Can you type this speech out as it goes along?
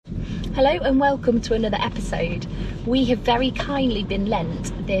Hello and welcome to another episode. We have very kindly been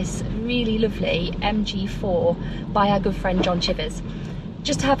lent this really lovely MG4 by our good friend John Chivers,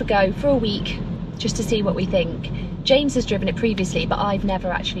 just to have a go for a week, just to see what we think. James has driven it previously, but I've never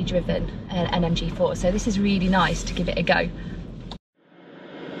actually driven an MG4, so this is really nice to give it a go.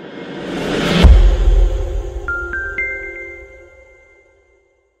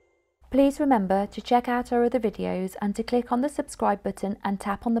 Please remember to check out our other videos and to click on the subscribe button and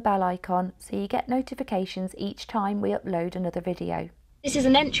tap on the bell icon so you get notifications each time we upload another video. This is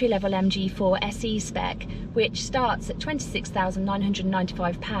an entry-level MG4 SE spec which starts at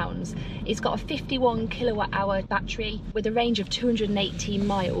 £26,995. It's got a 51 kilowatt-hour battery with a range of 218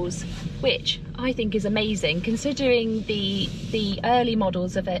 miles, which I think is amazing considering the early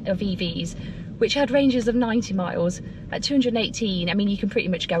models of EVs, which had ranges of 90 miles. At 218, I mean, you can pretty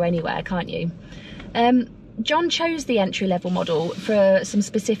much go anywhere, can't you? John chose the entry-level model for some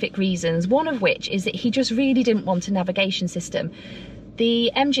specific reasons, one of which is that he just really didn't want a navigation system.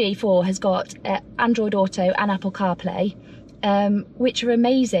 The MG4 has got Android Auto and Apple CarPlay, which are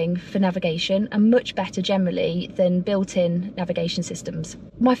amazing for navigation and much better generally than built-in navigation systems.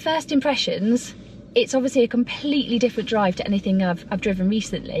 My first impressions, it's obviously a completely different drive to anything I've driven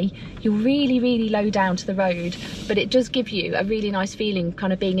recently. You're really low down to the road, but it does give you a really nice feeling,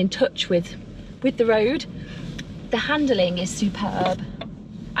 kind of being in touch with the road. The handling is superb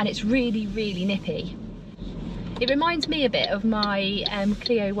and it's really nippy. It reminds me a bit of my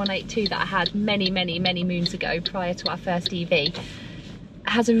Clio 182 that I had many moons ago prior to our first EV. It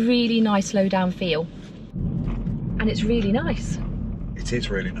has a really nice low down feel and it's really nice. It is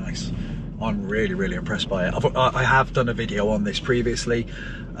really nice. I'm really impressed by it. I have done a video on this previously,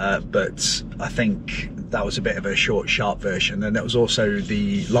 but I think that was a bit of a short, sharp version. And that was also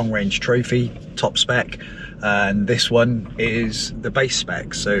the long range trophy top spec. And this one is the base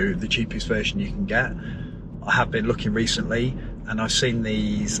spec, so the cheapest version you can get. I have been looking recently and I've seen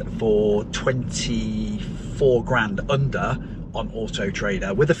these for 24 grand under on Auto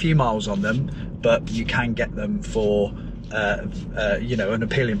Trader with a few miles on them, but you can get them for you know, an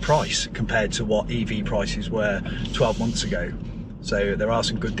appealing price compared to what EV prices were 12 months ago. So there are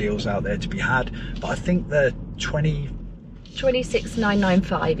some good deals out there to be had, but I think they're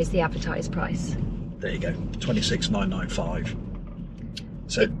 26,995 is the advertised price. There you go, 26,995.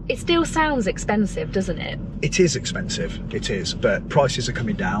 So it still sounds expensive, doesn't it? It is expensive, it is, but prices are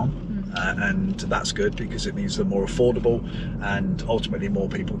coming down. And that's good because it means they're more affordable and ultimately more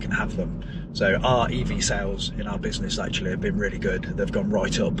people can have them. So our EV sales in our business actually have been really good. They've gone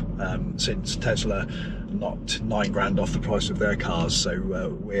right up since Tesla knocked 9 grand off the price of their cars, so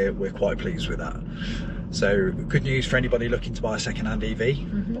we're quite pleased with that. So good news for anybody looking to buy a second-hand EV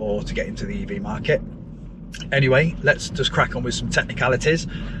or to get into the EV market. Anyway, let's just crack on with some technicalities.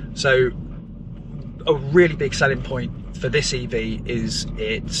 So a really big selling point for this EV is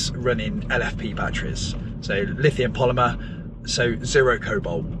it's running LFP batteries, so lithium polymer, so zero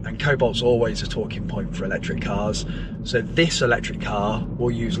cobalt, and cobalt's always a talking point for electric cars. So this electric car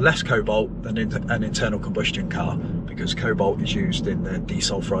will use less cobalt than an internal combustion car because cobalt is used in the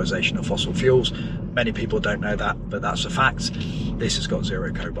desulfurization of fossil fuels. Many people don't know that, but that's a fact. This has got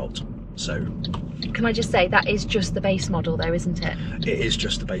zero cobalt. So can I just say that is just the base model though, isn't it? It is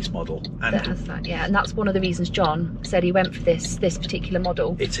just the base model, and that has that, yeah, and that's one of the reasons John said he went for this particular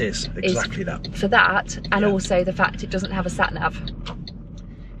model. It is exactly that. For that, and also the fact it doesn't have a sat nav,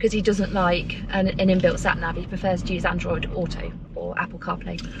 because he doesn't like an inbuilt sat nav. He prefers to use Android Auto or Apple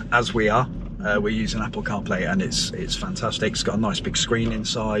CarPlay. As we are. We're using Apple CarPlay and it's fantastic. It's got a nice big screen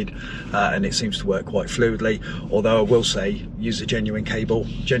inside and it seems to work quite fluidly, although I will say use a genuine cable.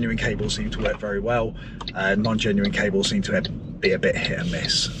 Genuine cables seem to work very well, non-genuine cables seem to be a bit hit and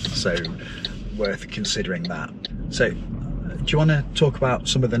miss, so worth considering that. So do you want to talk about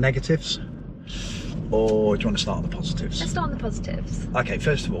some of the negatives or do you want to start on the positives? Let's start on the positives. Okay,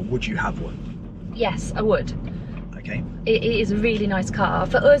 first of all, would you have one? Yes, I would. Okay. It is a really nice car.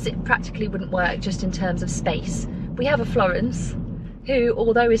 For us, it practically wouldn't work just in terms of space. We have a Florence, who,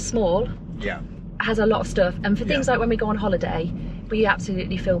 although is small, has a lot of stuff. And for things like when we go on holiday, we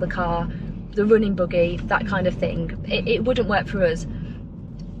absolutely fill the car, the running buggy, that kind of thing. It wouldn't work for us.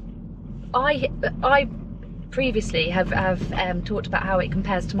 I previously have talked about how it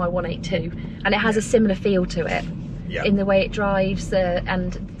compares to my 182, and it has a similar feel to it in the way it drives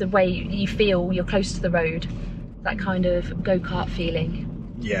and the way you feel you're close to the road. That kind of go-kart feeling.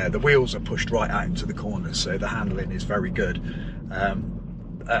 Yeah, the wheels are pushed right out into the corners, so the handling is very good.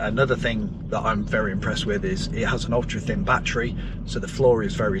 Another thing that I'm very impressed with is it has an ultra thin battery, so the floor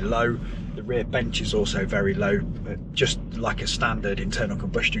is very low. The rear bench is also very low, just like a standard internal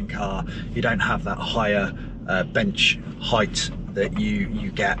combustion car. You don't have that higher bench height that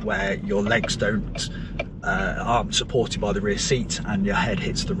you get where your legs aren't supported by the rear seat and your head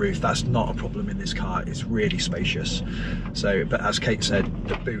hits the roof. That's not a problem in this car. It's really spacious. So, but as Kate said,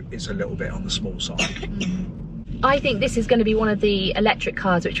 the boot is a little bit on the small side. I think this is going to be one of the electric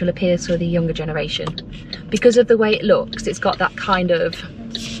cars which will appeal to the younger generation because of the way it looks. It's got that kind of,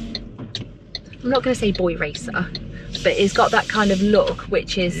 I'm not going to say boy racer, but it's got that kind of look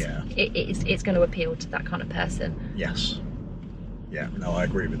which is, yeah, it's going to appeal to that kind of person. Yes. Yeah, no, I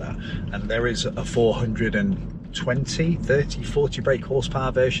agree with that. And there is a 420, 30, 40 brake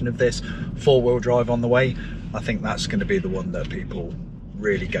horsepower version of this, 4-wheel drive on the way. I think that's going to be the one that people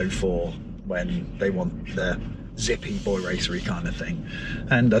really go for when they want the zippy boy racery kind of thing.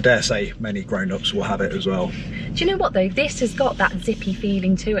 And I dare say many grown-ups will have it as well. Do you know what though? This has got that zippy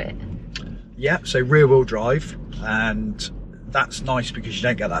feeling to it. Yeah, so rear-wheel drive, and that's nice because you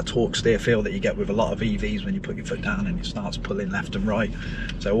don't get that torque steer feel that you get with a lot of EVs when you put your foot down and it starts pulling left and right.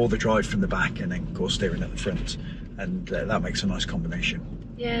 So all the drive from the back and then of course steering at the front, and that makes a nice combination.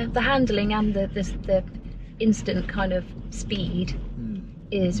 Yeah, the handling and the instant kind of speed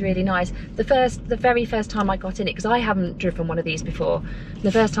is really nice. The very first time I got in it, because I haven't driven one of these before,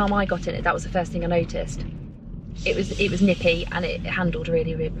 the first time I got in it, that was the first thing I noticed. It was nippy and it handled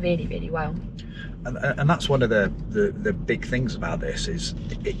really well. And that's one of the big things about this is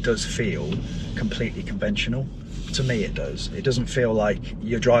it does feel completely conventional. To me it does. It doesn't feel like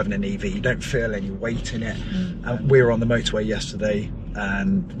you're driving an EV. You don't feel any weight in it. And we were on the motorway yesterday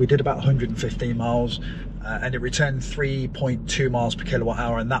and we did about 115 miles and it returned 3.2 miles per kilowatt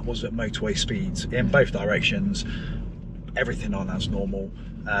hour, and that was at motorway speeds in both directions, everything on as normal.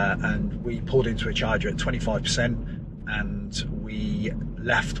 And we pulled into a charger at 25% and we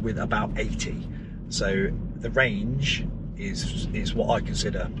left with about 80. So the range is what I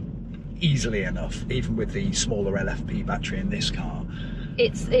consider easily enough, even with the smaller LFP battery in this car.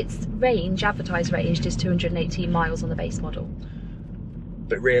 Its range, advertised range, is 218 miles on the base model.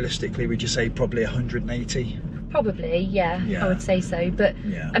 But realistically, would you say probably 180? Probably, yeah, I would say so. But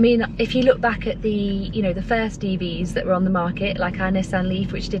yeah. I mean, if you look back at the the first EVs that were on the market, like our Nissan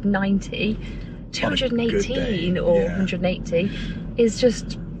Leaf, which did 90, 218 or 180 is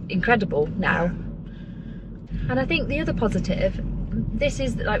just incredible now. Yeah. And I think the other positive, this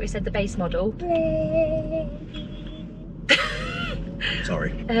is, like we said, the base model.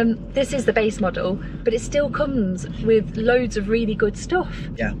 Sorry. This is the base model, but it still comes with loads of really good stuff.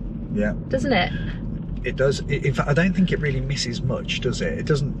 Yeah, yeah. Doesn't it? It does. In fact, I don't think it really misses much, does it? It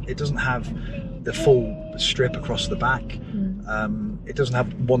doesn't have the full strip across the back. It doesn't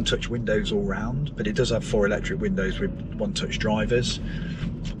have one-touch windows all round, but it does have 4 electric windows with one-touch drivers.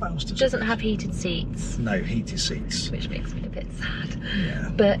 What else does it doesn't have heated seats. No, heated seats. Which makes me a bit sad.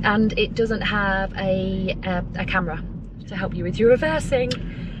 Yeah. And it doesn't have a camera to help you with your reversing.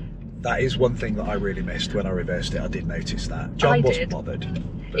 That is one thing that I really missed when I reversed it. I did notice that. John wasn't bothered.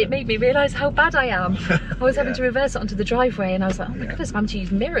 It made me realise how bad I am. I was having to reverse it onto the driveway and I was like, oh my goodness, I'm having to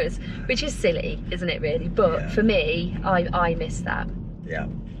use mirrors, which is silly, isn't it really? But for me, I miss that. Yeah.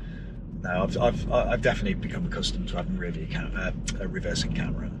 No, I've definitely become accustomed to having a reversing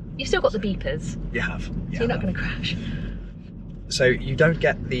camera. You've still got the beepers. You have. Yeah, so you're not going to crash. So you don't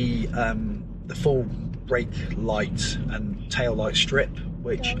get the full brake light and tail light strip,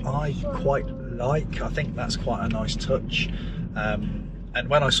 which I quite like. I think that's quite a nice touch. And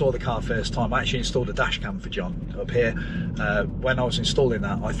when I saw the car first time, I actually installed a dash cam for John up here. When I was installing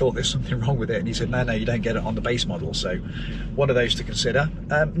that, I thought there's something wrong with it, and he said, no, you don't get it on the base model. So one of those to consider.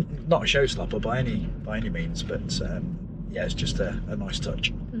 Not a showstopper by any means, but yeah, it's just a nice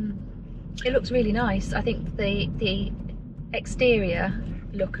touch. It looks really nice. I think the exterior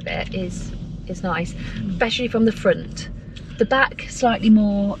look of it is nice, especially from the front. The back slightly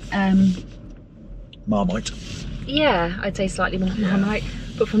more Marmite. Yeah, I'd say slightly more Marmite,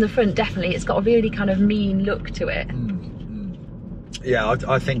 but from the front definitely it's got a really kind of mean look to it. Yeah,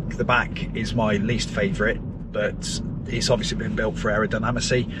 I think the back is my least favourite, but it's obviously been built for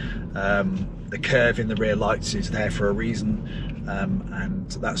aerodynamicy. The curve in the rear lights is there for a reason,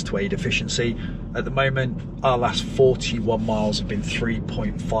 and that's to aid efficiency. At the moment, our last 41 miles have been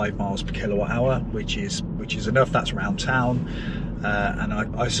 3.5 miles per kilowatt hour, which is enough. That's around town, and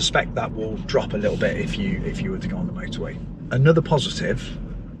I suspect that will drop a little bit if you were to go on the motorway. Another positive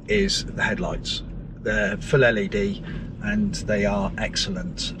is the headlights. They're full LED. and they are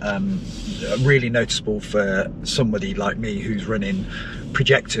excellent. Really noticeable for somebody like me who's running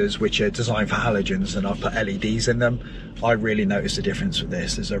projectors which are designed for halogens and I've put LEDs in them. I really noticed a difference with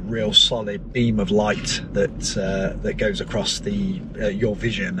this. There's a real solid beam of light that that goes across the your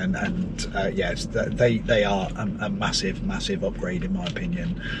vision, and yes, they are a massive upgrade in my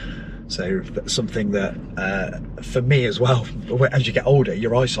opinion. So that's something that for me as well, as you get older,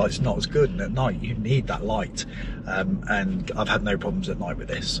 your eyesight's not as good, and at night you need that light, and I've had no problems at night with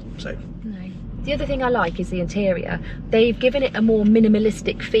this. So no. The other thing I like is the interior. They've given it a more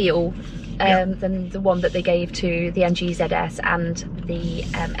minimalistic feel than the one that they gave to the MG ZS and the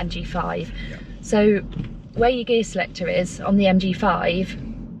MG5. Yeah. So where your gear selector is on the MG5,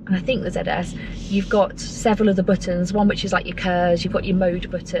 and I think the ZS, you've got several of the buttons, one which is like your KERS, you've got your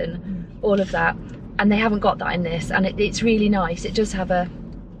mode button, all of that, and they haven't got that in this, and it's really nice. It does have a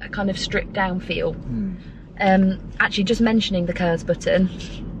kind of stripped down feel. Actually, just mentioning the KERS button,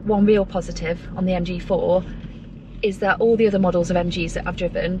 one real positive on the MG4 is that all the other models of MGs that I've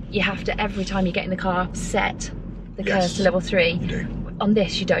driven, you have to, every time you get in the car, set the KERS to level 3. You do. On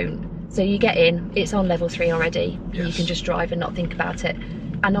this you don't. So you get in, it's on level 3 already. Yes. You can just drive and not think about it.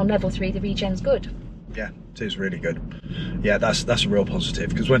 And on level 3 the regen's good. Yeah, it is really good. Yeah, that's a real positive,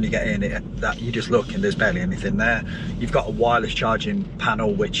 because when you get in that you just look and there's barely anything there. You've got a wireless charging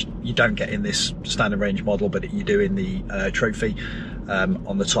panel which you don't get in this standard range model, but you do in the Trophy,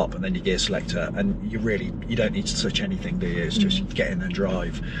 on the top, and then your gear selector, and you don't need to touch anything, do you? It's just get in and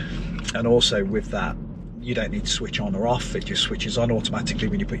drive. And also with that, you don't need to switch on or off. It just switches on automatically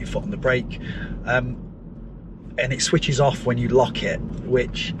when you put your foot on the brake, and it switches off when you lock it,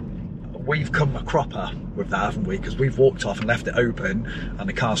 which we've come a cropper with that, haven't we? Because we've walked off and left it open and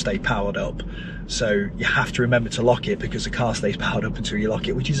the car stayed powered up. So you have to remember to lock it, because the car stays powered up until you lock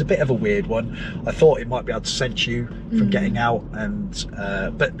it, which is a bit of a weird one. I thought it might be able to sense you from getting out, and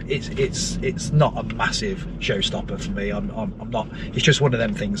but it's not a massive showstopper for me. I'm not. It's just one of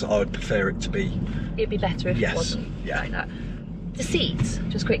them things that I would prefer it to be. It'd be better if it wasn't like that. The seats,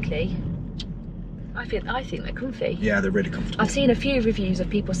 just quickly, I think they're comfy. Yeah, they're really comfortable. I've seen a few reviews of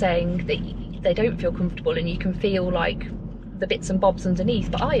people saying that they don't feel comfortable, and you can feel like the bits and bobs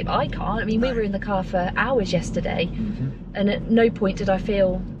underneath, but I can't. I mean, we were in the car for hours yesterday, and at no point did I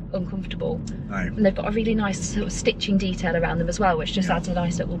feel uncomfortable. No. And they've got a really nice sort of stitching detail around them as well, which just adds a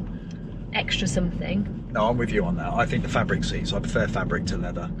nice little extra something. No, I'm with you on that. I think the fabric seats, I prefer fabric to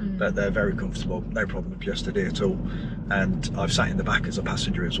leather, but they're very comfortable. No problem with yesterday at all. And I've sat in the back as a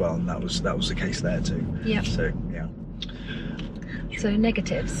passenger as well, and that was the case there too. Yeah. So yeah. So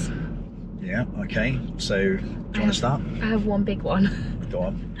negatives. Yeah. Okay. So do you want to start? I have one big one. Go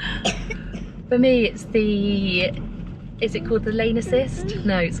on. For me, it's the. Is it called the lane assist?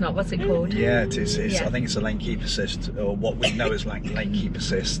 No, it's not. What's it called? Yeah, it is. Yeah. I think it's a lane keep assist, or what we know as lane keep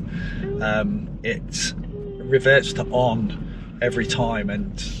assist. It reverts to on every time,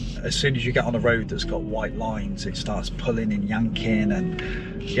 and as soon as you get on a road that's got white lines, it starts pulling and yanking,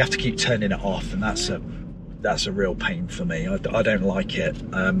 and you have to keep turning it off, and that's a real pain for me. I don't like it.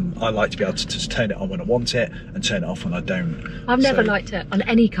 I like to be able to just turn it on when I want it and turn it off when I don't. I've never liked it on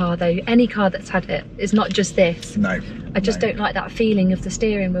any car though. Any car that's had it. It's not just this. No. I just don't like that feeling of the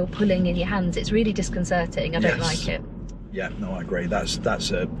steering wheel pulling in your hands. It's really disconcerting. I don't like it. Yeah, no, I agree. That's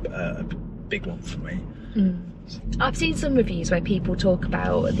a big one for me. I've seen some reviews where people talk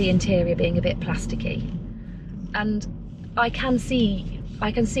about the interior being a bit plasticky, and I can see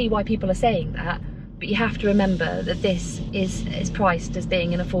why people are saying that. But you have to remember that this is priced as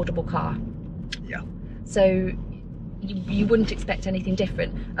being an affordable car. Yeah. So you wouldn't expect anything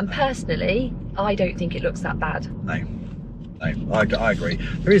different. And personally, I don't think it looks that bad. No, I agree.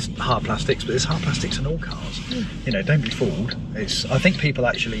 There is hard plastics, but there's hard plastics in all cars. You know, don't be fooled. I think people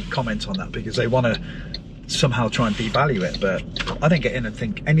actually comment on that because they want to somehow try and devalue it, but I don't get in and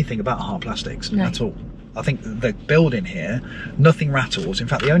think anything about hard plastics at all. I think the building here, nothing rattles. In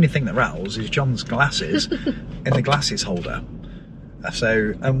fact, the only thing that rattles is John's glasses in the glasses holder.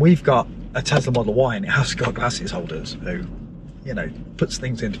 So, and we've got a Tesla Model Y and it has got glasses holders. So, you know, puts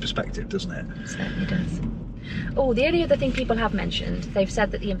things into perspective, doesn't it? It certainly does. Oh, the only other thing people have mentioned, they've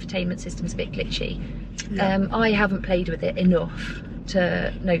said that the infotainment system's a bit glitchy. Yeah. I haven't played with it enough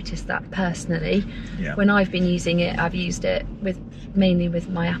to notice that personally. Yeah. When I've been using it, I've used it mainly with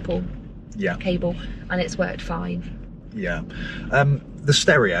my Apple cable, and it's worked fine. Yeah. The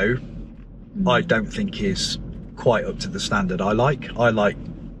stereo, I don't think is quite up to the standard I like. I like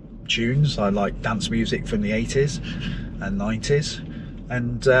tunes, I like dance music from the 80s and 90s,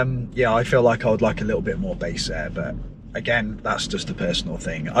 and yeah, I feel like I would like a little bit more bass there, but again, that's just a personal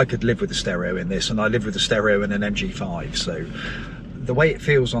thing. I could live with the stereo in this, and I live with the stereo in an MG5, so the way it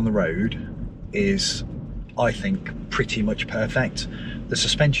feels on the road is, I think, pretty much perfect. The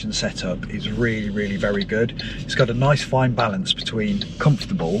suspension setup is really very good. It's got a nice fine balance between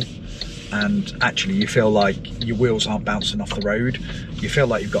comfortable and actually you feel like your wheels aren't bouncing off the road. You feel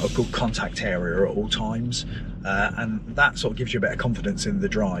like you've got a good contact area at all times, and that sort of gives you a bit of confidence in the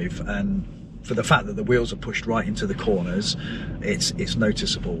drive. And for the fact that the wheels are pushed right into the corners, it's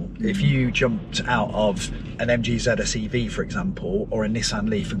noticeable. If you jumped out of an MG ZS EV, for example, or a Nissan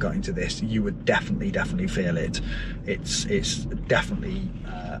Leaf and got into this, you would definitely feel it. It's definitely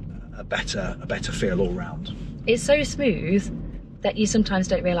a better feel all round. It's so smooth that you sometimes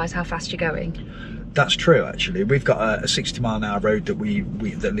don't realise how fast you're going. That's true, actually. We've got a 60-mile-an-hour road that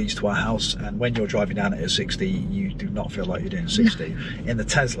that leads to our house, and when you're driving down it at 60, you do not feel like you're doing 60. In the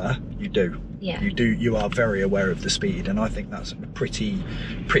Tesla, you do. Yeah. You do. You are very aware of the speed, and I think that's a pretty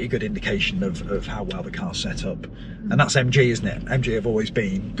good indication of how well the car's set up. And that's MG, isn't it? MG have always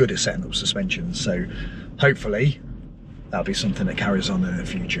been good at setting up suspensions, so hopefully that'll be something that carries on in the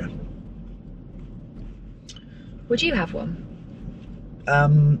future. Would you have one?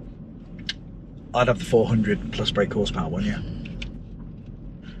 I'd have the 400 plus brake horsepower one, yeah.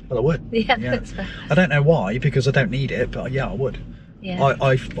 Well, I would. Yeah, that's fair. I don't know why, because I don't need it, but yeah, I would. Yeah.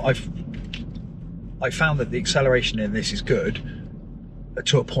 I found that the acceleration in this is good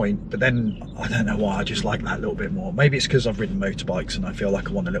to a point, but then I don't know why, I just like that a little bit more. Maybe it's because I've ridden motorbikes and I feel like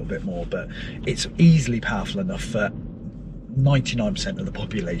I want a little bit more, but it's easily powerful enough for 99% of the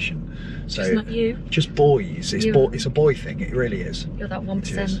population. So just not you. Just boys. It's a boy thing. It really is. You're that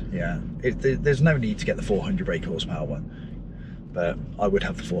 1%. Yeah. There's no need to get the 400 brake horsepower one, but I would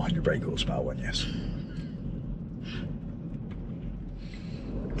have the 400 brake horsepower one. Yes.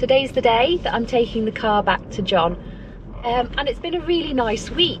 Today's the day that I'm taking the car back to John, and it's been a really nice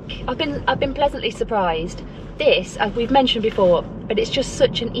week. I've been pleasantly surprised. This, as we've mentioned before, but it's just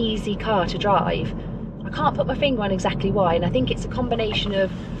such an easy car to drive. I can't put my finger on exactly why, and I think it's a combination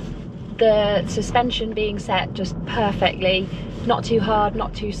of the suspension being set just perfectly, not too hard,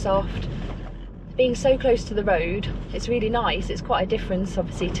 not too soft, being so close to the road. It's really nice. It's quite a difference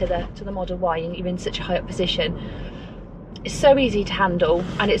obviously to the Model Y, and you're in such a high up position. It's so easy to handle,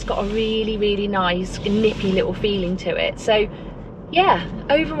 and it's got a really nice nippy little feeling to it. So yeah,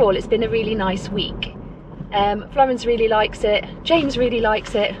 overall it's been a really nice week. Florence really likes it, James really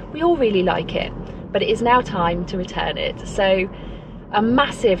likes it, we all really like it. But it is now time to return it. So a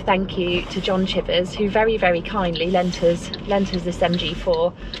massive thank you to John Chivers, who very kindly lent us this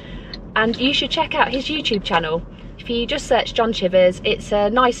MG4. And you should check out his YouTube channel. If you just search John Chivers, it's a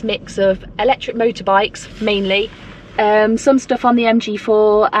nice mix of electric motorbikes mainly, some stuff on the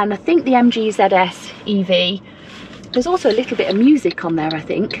MG4 and I think the MG ZS EV. There's also a little bit of music on there, I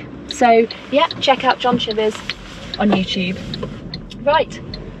think. So yeah, check out John Chivers on YouTube. Right.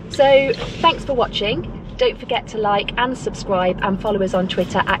 So thanks for watching. Don't forget to like and subscribe and follow us on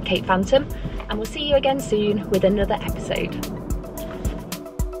Twitter @KatePhantom, and we'll see you again soon with another episode.